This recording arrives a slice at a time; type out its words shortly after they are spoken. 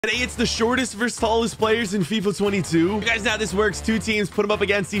Today, it's the shortest versus tallest players in FIFA 22. You guys know how this works. Two teams, put them up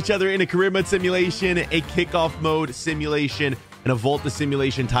against each other in a career mode simulation, a kickoff mode simulation, and a Volta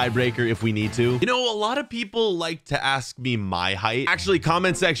simulation tiebreaker if we need to. You know, a lot of people like to ask me my height. Actually,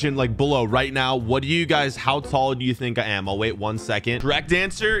 comment section like below right now. What do you guys, how tall do you think I am? I'll wait 1 second. Correct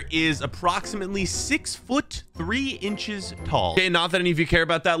answer is approximately 6'3" tall. Okay, not that any of you care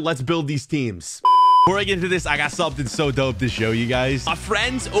about that. Let's build these teams. Before I get into this, I got something so dope to show you guys. My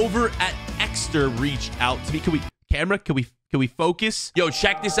friends over at Exter reached out to me. Can we focus? Yo,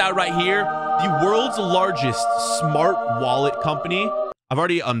 check this out right here. The world's largest smart wallet company. I've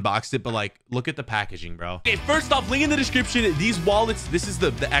already unboxed it, but like, look at the packaging, bro. Okay, first off, link in the description. These wallets, this is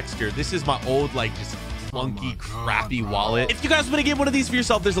the Exter. This is my old, like, just funky, crappy wallet. If you guys want to get one of these for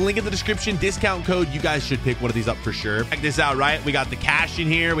yourself, there's a link in the description. Discount code. You guys should pick one of these up for sure. Check this out, right? We got the cash in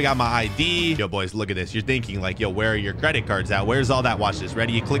here. We got my ID. Yo, boys, look at this. You're thinking like, yo, where are your credit cards at? Where's all that? Watch this.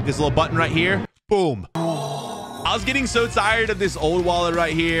 Ready? You click this little button right here. Boom. I was getting so tired of this old wallet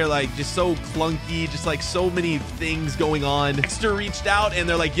right here, like just so clunky, just like so many things going on. Exter reached out and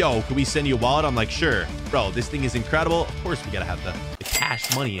they're like, yo, can we send you a wallet? I'm like, sure. Bro, this thing is incredible. Of course, we gotta have the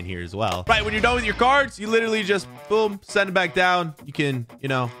cash money in here as well. Right, when you're done with your cards, you literally just, boom, send them back down. You can, you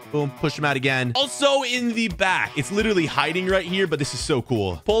know, boom, push them out again. Also in the back, it's literally hiding right here, but this is so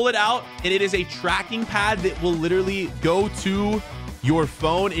cool. Pull it out and it is a tracking pad that will literally go to your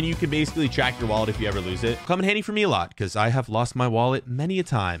phone and you can basically track your wallet if you ever lose it. Come in handy for me a lot because I have lost my wallet many a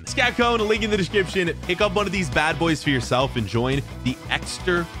time. Scat code, a link in the description. Pick up one of these bad boys for yourself and join the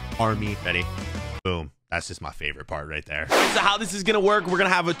Exter Army. Ready? Boom. That's just my favorite part right there. So how this is going to work, we're going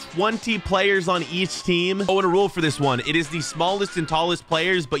to have 20 players on each team. Oh, and a rule for this one. It is the smallest and tallest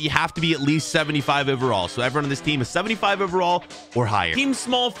players, but you have to be at least 75 overall. So everyone on this team is 75 overall or higher. Team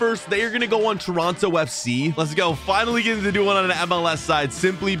small first. They are going to go on Toronto FC. Let's go. Finally getting to do one on an MLS side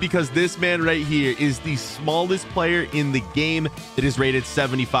simply because this man right here is the smallest player in the game that is rated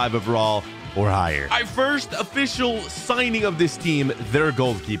 75 overall or higher. Our first official signing of this team, their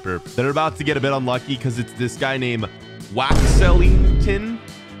goalkeeper. They're about to get a bit unlucky because it's this guy named Waxellington.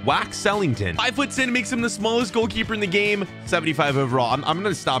 5'10" makes him the smallest goalkeeper in the game, 75 overall. I'm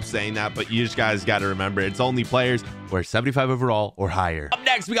gonna stop saying that, but you just got to remember it's only players who are 75 overall or higher. Up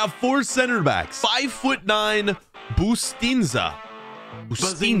next, we got 4 center backs. 5'9" Bustinza.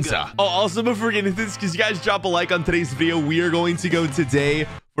 Oh, also before getting into this, because you guys drop a like on today's video, we are going to go today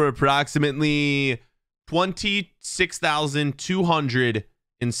for approximately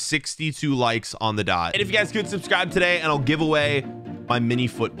 26,262 likes on the dot. And if you guys could subscribe today, and I'll give away my mini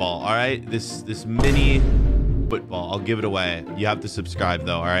football. All right, this mini football, I'll give it away. You have to subscribe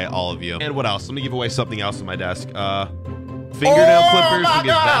though. All right, all of you. And what else? Let me give away something else on my desk. Fingernail clippers. We'll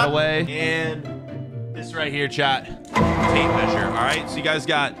give that away. And this right here, chat, tape measure. All right, so you guys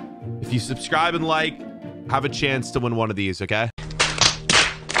got, if you subscribe and like, have a chance to win one of these. Okay.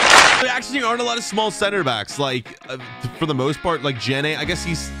 There actually aren't a lot of small center backs, like for the most part. Like Jene, I guess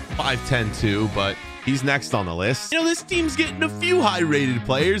he's 5'10" too, but he's next on the list. You know, this team's getting a few high-rated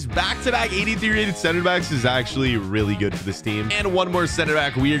players. Back-to-back 83 rated center backs is actually really good for this team. And one more center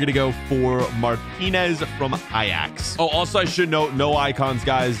back, we are gonna go for Martinez from Ajax. Oh, also I should note, no icons,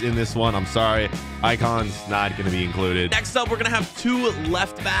 guys, in this one. I'm sorry, icons not gonna be included. Next up, we're gonna have 2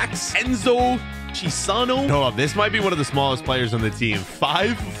 left backs. Enzo Chisano. No, this might be one of the smallest players on the team,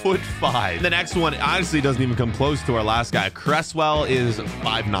 5'5". The next one honestly doesn't even come close to our last guy. Cresswell is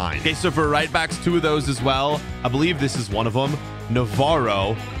 5'9". Okay, so for right backs, 2 of those as well. I believe this is one of them.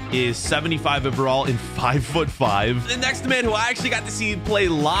 Navarro is 75 overall and 5'5". The next man who I actually got to see play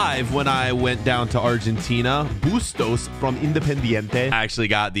live when I went down to Argentina, Bustos from Independiente. I actually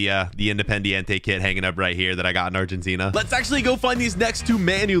got the Independiente kit hanging up right here that I got in Argentina. Let's actually go find these next 2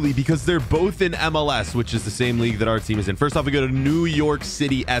 manually because they're both in MLS, which is the same league that our team is in. First off, we go to New York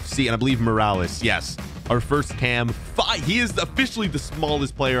City FC, and I believe Morales. Yes, our first cam. He is officially the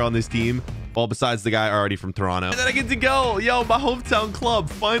smallest player on this team. Well, besides the guy already from Toronto. And then I get to go, yo, my hometown club.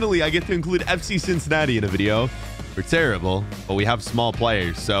 Finally, I get to include FC Cincinnati in a video. We're terrible, but we have small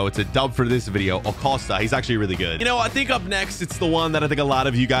players, so it's a dub for this video. Acosta, he's actually really good. You know, I think up next, it's the one that I think a lot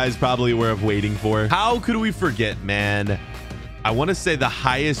of you guys probably were waiting for. How could we forget, man? I want to say the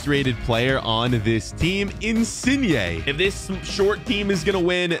highest rated player on this team, Insigne. If this short team is going to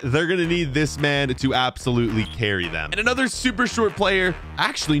win, they're going to need this man to absolutely carry them. And another super short player.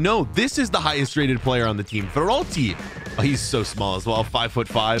 Actually, no, this is the highest rated player on the team. Verratti, Oh, he's so small as well.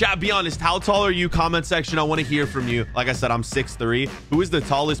 5'5". Chat, be honest. How tall are you? Comment section. I want to hear from you. Like I said, I'm 6'3". Who is the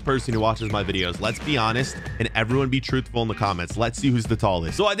tallest person who watches my videos? Let's be honest and everyone be truthful in the comments. Let's see who's the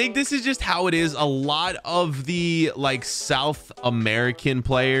tallest. So I think this is just how it is. A lot of the like South American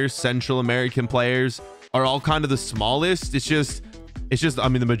players, Central American players are all kind of the smallest. It's just, I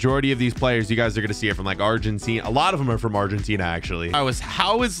mean, the majority of these players you guys are going to see are from like Argentina. A lot of them are from Argentina, actually.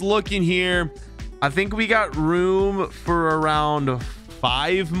 How is looking here? I think we got room for around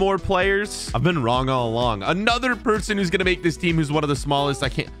 5 more players. I've been wrong all along. Another person who's going to make this team who's one of the smallest. I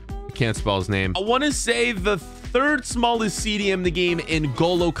can't spell his name. I want to say the 3rd smallest CDM in the game,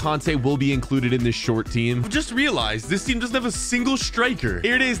 N'Golo Kanté, will be included in this short team. I've just realized this team doesn't have a single striker.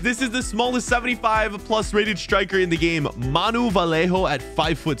 Here it is. This is the smallest 75+ rated striker in the game, Manu Vallejo at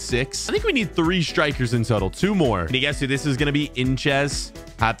 5'6". I think we need 3 strikers in total. 2 more. Can you guess who this is going to be? Inchez.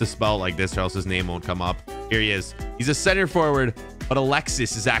 I have to spell like this or else his name won't come up. Here he is. He's a center forward, but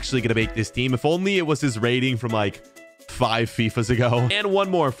Alexis is actually going to make this team. If only it was his rating from like 5 FIFAs ago. And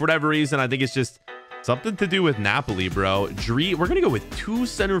one more. For whatever reason, I think it's just something to do with Napoli, bro. We're going to go with 2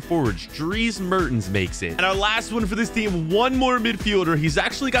 center forwards. Dries Mertens makes it. And our last one for this team, one more midfielder. He's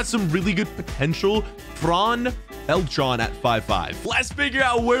actually got some really good potential. Fran Beltran at 5'5". Let's figure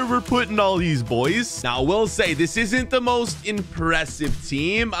out where we're putting all these boys. Now, I will say this isn't the most impressive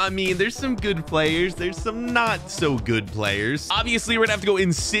team. I mean, there's some good players. There's some not so good players. Obviously, we're gonna have to go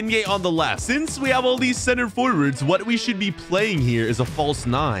Insigne on the left. Since we have all these center forwards, what we should be playing here is a false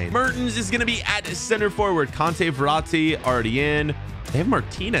 9. Mertens is gonna be at center forward. Conte, Verratti already in. They have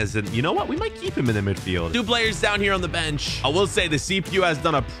Martinez, and you know what? We might keep him in the midfield. 2 players down here on the bench. I will say the CPU has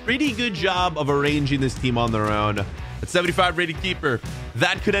done a pretty good job of arranging this team on their own. At 75 rated keeper,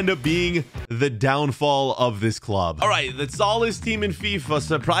 that could end up being the downfall of this club. All right, the tallest team in FIFA,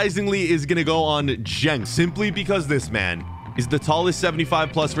 surprisingly, is going to go on Cenk, simply because this man is the tallest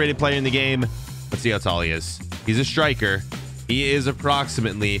 75+ rated player in the game. Let's see how tall he is. He's a striker. He is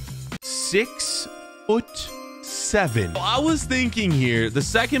approximately 6'7". I was thinking here, the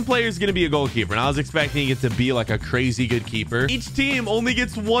second player is going to be a goalkeeper, and I was expecting it to be like a crazy good keeper. Each team only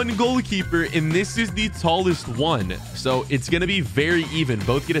gets 1 goalkeeper, and this is the tallest one. So it's going to be very even.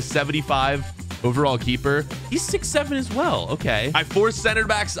 Both get a 75 overall keeper. He's 6'7" as well. Okay. All right, 4 center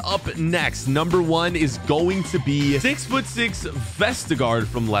backs up next. Number 1 is going to be 6'6" Vestergaard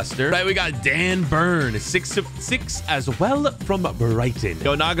from Leicester. Right, we got Dan Burn, 6'6" as well from Brighton.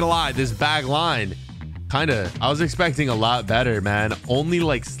 Yo, not gonna lie, this back line, I was expecting a lot better, man. Only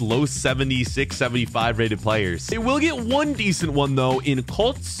like low 76, 75 rated players. They will get 1 decent one though in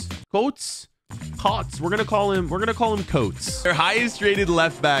Coates. We're gonna call him Coates. Their highest rated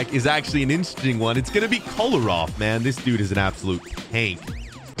left back is actually an interesting one. It's gonna be Kolarov, man. This dude is an absolute tank.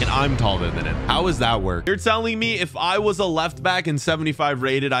 And I'm taller than him. How does that work? You're telling me if I was a left back and 75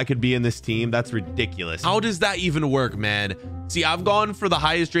 rated, I could be in this team? That's ridiculous. How does that even work, man? See, I've gone for the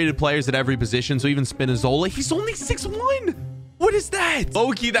highest rated players at every position. So even Spinazzola, he's only 6'1". What is that?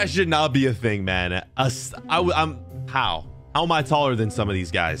 Low-key, that should not be a thing, man. How am I taller than some of these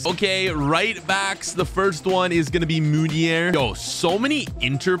guys? Okay, right backs. The first one is going to be Munier. Yo, so many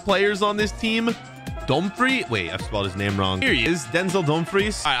Inter players on this team. Dumfries. Wait, I've spelled his name wrong. Here he is, Denzel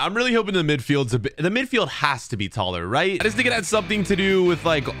Dumfries. All right, I'm really hoping the midfield's the midfield has to be taller, right? I just think it had something to do with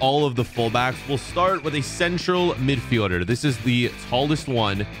like all of the fullbacks. We'll start with a central midfielder. This is the tallest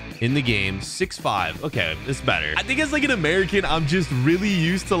one in the game, 6'5". Okay, it's better. I think as like an American, I'm just really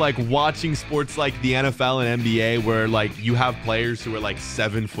used to like watching sports like the NFL and NBA where like you have players who are like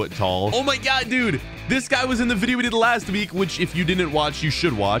 7 foot tall. Oh my God, dude. This guy was in the video we did last week, which if you didn't watch, you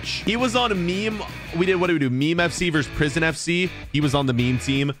should watch. He was on a meme. What did we do? Meme FC versus Prison FC. He was on the meme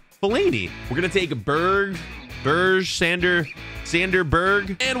team. Fellaini. We're going to take Sander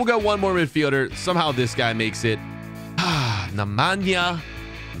Berg. And we'll go 1 more midfielder. Somehow this guy makes it. Nemanja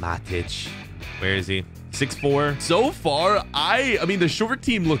Matic. Where is he? 6'4". So far, I mean, the short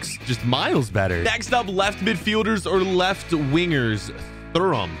team looks just miles better. Next up, left midfielders or left wingers.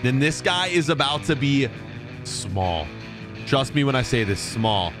 Thuram. Then this guy is about to be small. Trust me when I say this,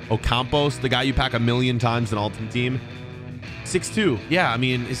 small. Ocampos, the guy you pack 1,000,000 times in Ultimate Team. 6'2". Yeah, I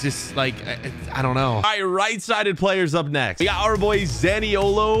mean, it's just like, I don't know. All right, right-sided players up next. We got our boy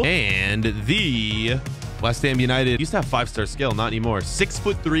Zaniolo and the West Ham United. Used to have 5-star skill, not anymore.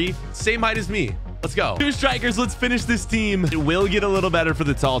 6'3", same height as me. Let's go. 2 strikers. Let's finish this team. It will get a little better for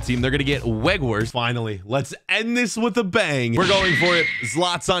the tall team. They're going to get Weghorst. Finally, let's end this with a bang. We're going for it.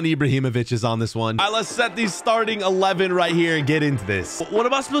 Zlatan Ibrahimovic is on this one. All right, let's set the starting 11 right here and get into this. What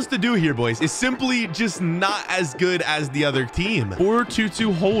am I supposed to do here, boys? Is simply just not as good as the other team.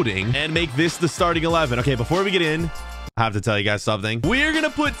 4-2-2 holding and make this the starting 11. Okay, before we get in, I have to tell you guys something. We're gonna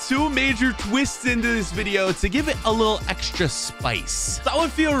put 2 major twists into this video to give it a little extra spice. That would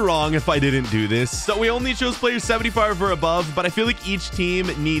feel wrong if I didn't do this. So we only chose players 75 or above, but I feel like each team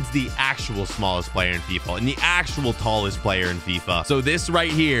needs the actual smallest player in FIFA and the actual tallest player in FIFA. So this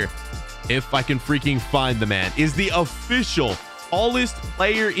right here, if I can freaking find the man, is the official tallest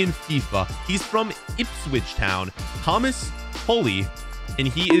player in FIFA. He's from Ipswich Town, Thomas Pulley, and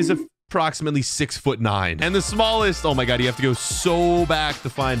he is approximately 6'9". And the smallest, oh my god, you have to go so back to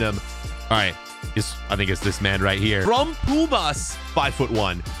find him. All right, I think it's this man right here. From Pumas,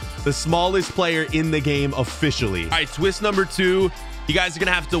 5'1", the smallest player in the game officially. All right, twist number 2. You guys are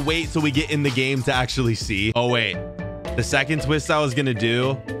gonna have to wait till we get in the game to actually see. Oh wait, the second twist I was gonna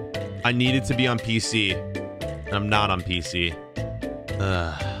do, I needed to be on PC, and I'm not on PC.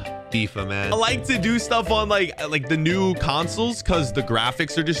 FIFA, man. I like to do stuff on like the new consoles because the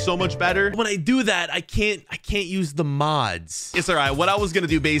graphics are just so much better. When I do that, I can't use the mods. It's all right. What I was gonna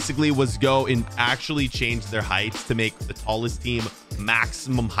do basically was go and actually change their heights to make the tallest team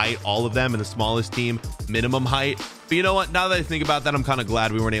maximum height, all of them, and the smallest team minimum height. But you know what? Now that I think about that, I'm kind of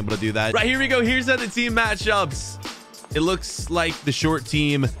glad we weren't able to do that. Right, here we go. Here's how the team matchups. It looks like the short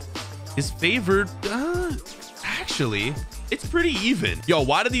team is favored. Actually, it's pretty even. Yo,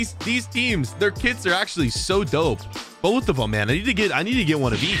 why do these teams, their kits are actually so dope. Both of them, man. I need to get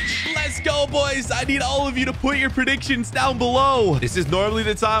one of each. Let's go, boys. I need all of you to put your predictions down below. This is normally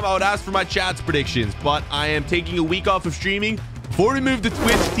the time I would ask for my chat's predictions, but I am taking a week off of streaming before we move to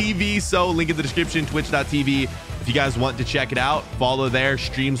Twitch TV. So link in the description, twitch.tv. If you guys want to check it out, follow there.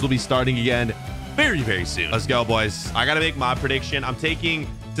 Streams will be starting again very, very soon. Let's go, boys. I got to make my prediction.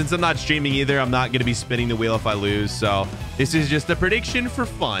 Since I'm not streaming either, I'm not going to be spinning the wheel if I lose. So this is just a prediction for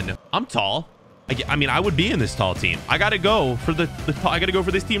fun. I'm tall. I mean, I would be in this tall team. I got to go for I got to go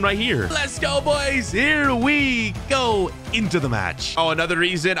for this team right here. Let's go, boys. Here we go into the match. Oh, another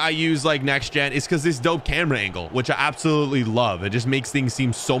reason I use like next gen is because this dope camera angle, which I absolutely love. It just makes things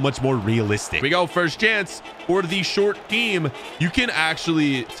seem so much more realistic. Here we go. First chance for the short team. You can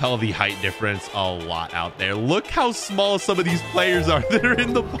actually tell the height difference a lot out there. Look how small some of these players are that are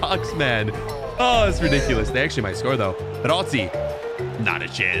in the box, man. Oh, it's ridiculous. They actually might score though. But Alti, not a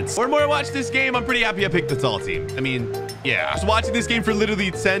chance. Or more watch this game. I'm pretty happy I picked the tall team. I mean, yeah, I was watching this game for literally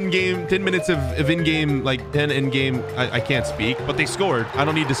 10 minutes of in-game, like 10 in-game. I can't speak, but they scored. I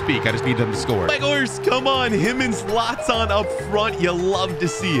don't need to speak. I just need them to score. Like, come on, him and Zlatan up front. You love to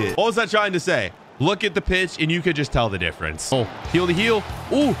see it. What was I trying to say? Look at the pitch and you could just tell the difference. Oh, heel to heel.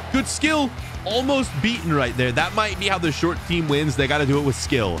 Oh, good skill. Almost beaten right there. That might be how the short team wins. They got to do it with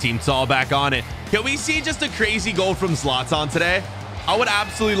skill. Team Tall back on it. Can we see just a crazy goal from Zlatan today? I would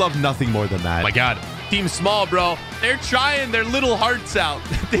absolutely love nothing more than that. Oh my god, Team Small, bro. They're trying their little hearts out.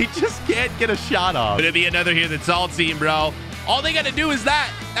 They just can't get a shot off. Gonna be another here, the Tall team, bro. All they gotta do is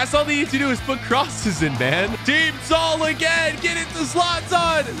that. That's all they need to do is put crosses in, man. Team Tall again. Get it to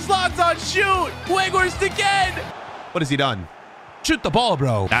Zlatan. Zlatan, shoot. Weghorst again. What has he done? Shoot the ball,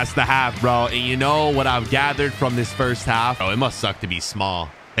 bro. That's the half, bro. And you know what I've gathered from this first half? Oh, it must suck to be small.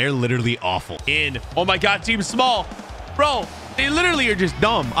 They're literally awful. Oh my god, Team Small. Bro, they literally are just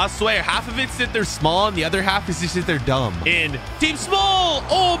dumb. I swear, half of it's that they're small and the other half is just that they're dumb. Team Small.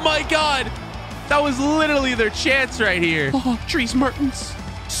 Oh my god. That was literally their chance right here. Oh, Dries Mertens.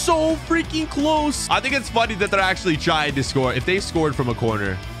 So freaking close. I think it's funny that they're actually trying to score. If they scored from a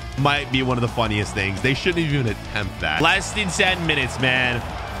corner, might be one of the funniest things. They shouldn't even attempt that. Less than 10 minutes, man.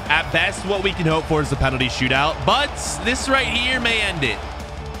 At best, what we can hope for is a penalty shootout, but this right here may end it.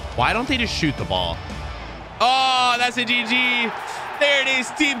 Why don't they just shoot the ball? Oh, that's a GG. There it is,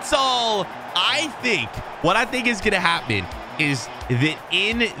 Team Tall. What I think is going to happen is that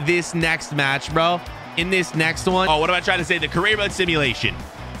in this next match, bro, in this next one, oh, what am I trying to say? The career mode simulation.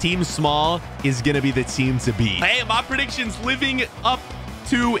 Team Small is going to be the team to beat. Hey, my prediction's living up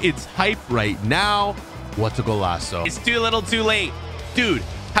to its hype right now. What's a golazo? It's too little too late. Dude,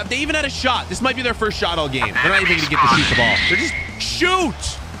 have they even had a shot? This might be their first shot all game. They're not even going to get to shoot the ball. They're just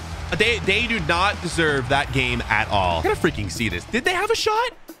shoot. They do not deserve that game at all. I gotta freaking see this. Did they have a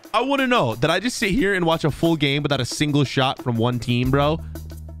shot? I want to know. Did I just sit here and watch a full game without a single shot from one team, bro?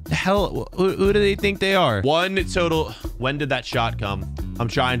 The hell, who do they think they are? One total. When did that shot come? I'm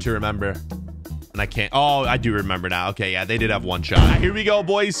trying to remember. And I can't. Oh, I do remember now. Okay, yeah, they did have one shot. Here we go,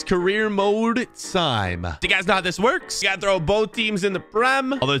 boys. Career mode time. Do you guys know how this works? You gotta throw both teams in the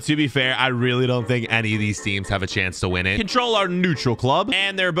Prem. Although, to be fair, I really don't think any of these teams have a chance to win it. Control our neutral club.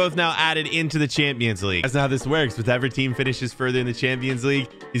 And they're both now added into the Champions League. That's not how this works. Whichever team finishes further in the Champions League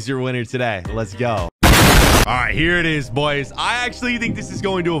is your winner today. Let's go. All right, here it is, boys. I actually think this is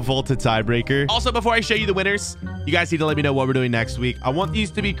going to a Volta tiebreaker. Also, before I show you the winners, you guys need to let me know what we're doing next week. I want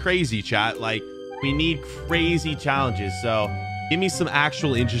these to be crazy, chat. Like, we need crazy challenges. So give me some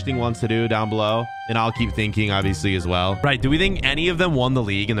actual interesting ones to do down below, and I'll keep thinking, obviously, as well. Right, do we think any of them won the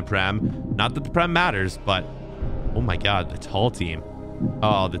league in the Prem? Not that the Prem matters, but oh my God, the tall team.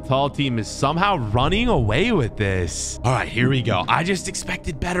 Oh, the tall team is somehow running away with this. All right, here we go. I just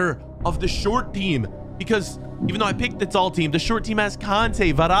expected better of the short team, because even though I picked the tall team, the short team has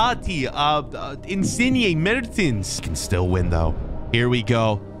Conte, Verratti, Insigne, Mertens. Can still win, though. Here we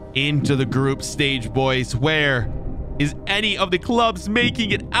go into the group stage, boys. Where is any of the clubs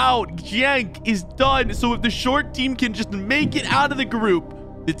making it out? Genk is done. So if the short team can just make it out of the group,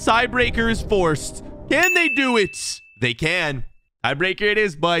 the tiebreaker is forced. Can they do it? They can. Tiebreaker it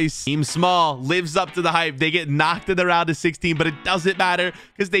is, boys. Team Small lives up to the hype. They get knocked in the round of 16, but it doesn't matter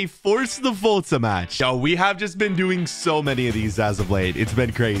because they forced the Volta match. Yo, we have just been doing so many of these as of late. It's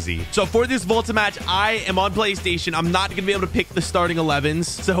been crazy. So for this Volta match, I am on PlayStation. I'm not going to be able to pick the starting 11s.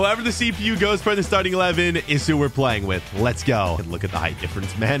 So whoever the CPU goes for the starting 11 is who we're playing with. Let's go. And look at the height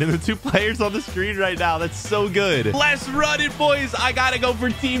difference, man. And the two players on the screen right now. That's so good. Let's run it, boys. I got to go for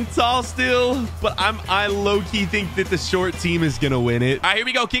Team Tall still, but I low-key think that the short team is going to win it. All right, here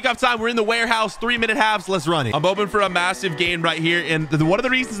we go. Kickoff time. We're in the warehouse. 3-minute halves. Let's run it. I'm hoping for a massive gain right here. And one of the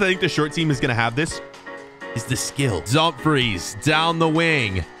reasons I think the short team is going to have this is the skill. Dumfries down the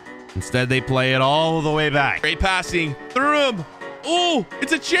wing. Instead, they play it all the way back. Great passing through him. Oh,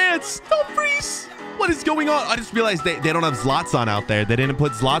 it's a chance. Dumfries. What is going on? I just realized they don't have Zlatan out there. They didn't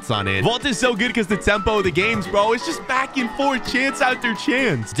put Zlatan in. Volta is so good because the tempo of the games, bro. It's just back and forth. Chance after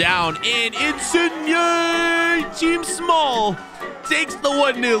chance. Down in Insigne. Team Small takes the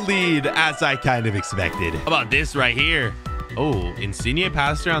 1-0 lead, as I kind of expected. How about this right here? Oh, Insigne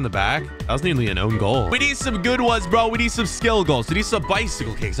passed around the back. That was nearly an own goal. We need some good ones, bro. We need some skill goals. We need some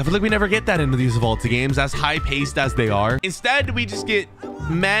bicycle kicks. I feel like we never get that into these Volta games, as high-paced as they are. Instead, we just get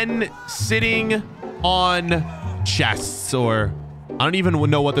men sitting on chests, or I don't even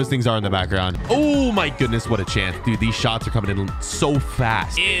know what those things are in the background. Oh my goodness, what a chance. Dude, these shots are coming in so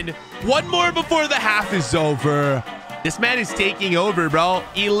fast. In one more before the half is over. This man is taking over, bro.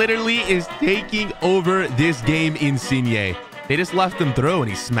 He literally is taking over this game, Insigne. They just left him through, and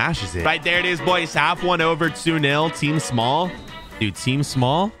he smashes it. Right there it is, boys. Half one over, 2-0. Team Small. Dude, Team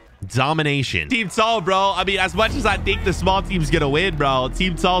Small. Domination. Team Tall, bro. I mean, as much as I think the small team's going to win, bro,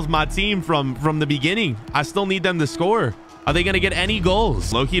 Team Tall's my team from the beginning. I still need them to score. Are they going to get any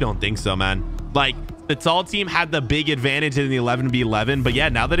goals? Low-key, don't think so, man. Like, the Tall team had the big advantage in the 11v11, but yeah,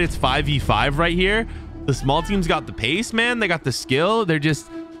 now that it's 5v5 right here, the small team's got the pace, man. They got the skill. They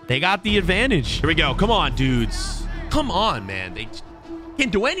got the advantage. Here we go. Come on, dudes. Come on, man. They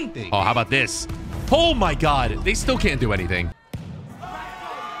can't do anything. Oh, how about this? Oh, my God. They still can't do anything.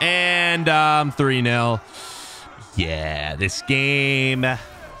 And 3-0. Yeah, this game,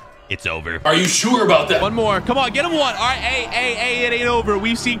 it's over. Are you sure about that? One more. Come on, get him one. All right, hey, it ain't over.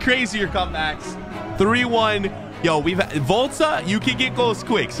 We've seen crazier comebacks. 3-1. Yo, Volta, you can get goals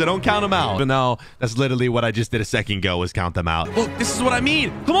quick, so don't count them out. But no, that's literally what I just did a second ago, was count them out. Look, this is what I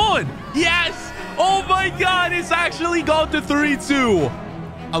mean. Come on. Yes. Oh, my God. It's actually gone to 3-2.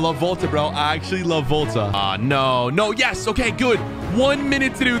 I love Volta, bro. I actually love Volta. No. Yes. Okay, good. 1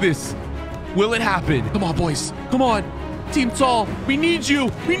 minute to do this. Will it happen? Come on, boys. Come on. Team Tall, we need you.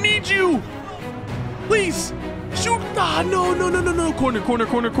 We need you. Please. Shoot. Ah, no. Corner.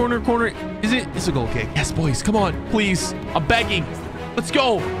 It's a goal kick. Yes, boys. Come on. Please. I'm begging. Let's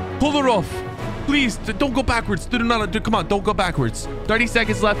go. Pull it off. Please, don't go backwards. Come on, don't go backwards. 30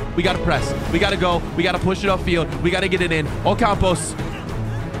 seconds left. We got to press. We got to go. We got to push it upfield. We got to get it in. Ocampos.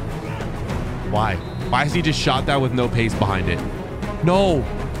 Why? Why has he just shot that with no pace behind it? No.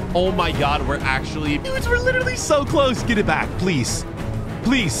 Oh, my God. We're actually... Dudes, we're literally so close. Get it back, please.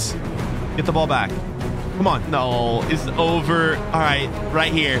 Please. Get the ball back. Come on. No, it's over. All right,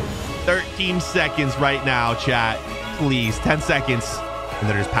 right here. 13 seconds right now, chat. Please, 10 seconds. And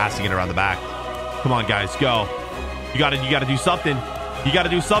they're just passing it around the back. Come on, guys, go. You gotta do something. You gotta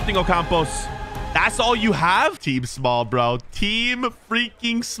do something, Ocampos. That's all you have? Team Small, bro. Team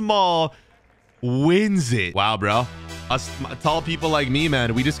freaking Small wins it. Wow, bro. Us tall people like me,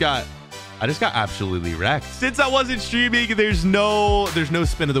 man, I just got absolutely wrecked. Since I wasn't streaming, there's no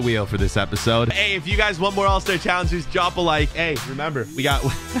spin of the wheel for this episode. Hey, if you guys want more All-Star challenges, drop a like. Hey, remember, we got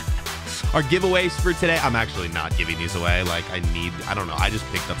our giveaways for today. I'm actually not giving these away. Like, I don't know. I just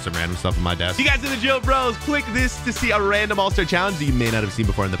picked up some random stuff on my desk. You guys in the drill, bros. Click this to see a random All-Star challenge that you may not have seen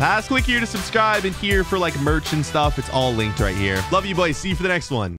before in the past. Click here to subscribe, and here for like merch and stuff. It's all linked right here. Love you, boys. See you for the next one.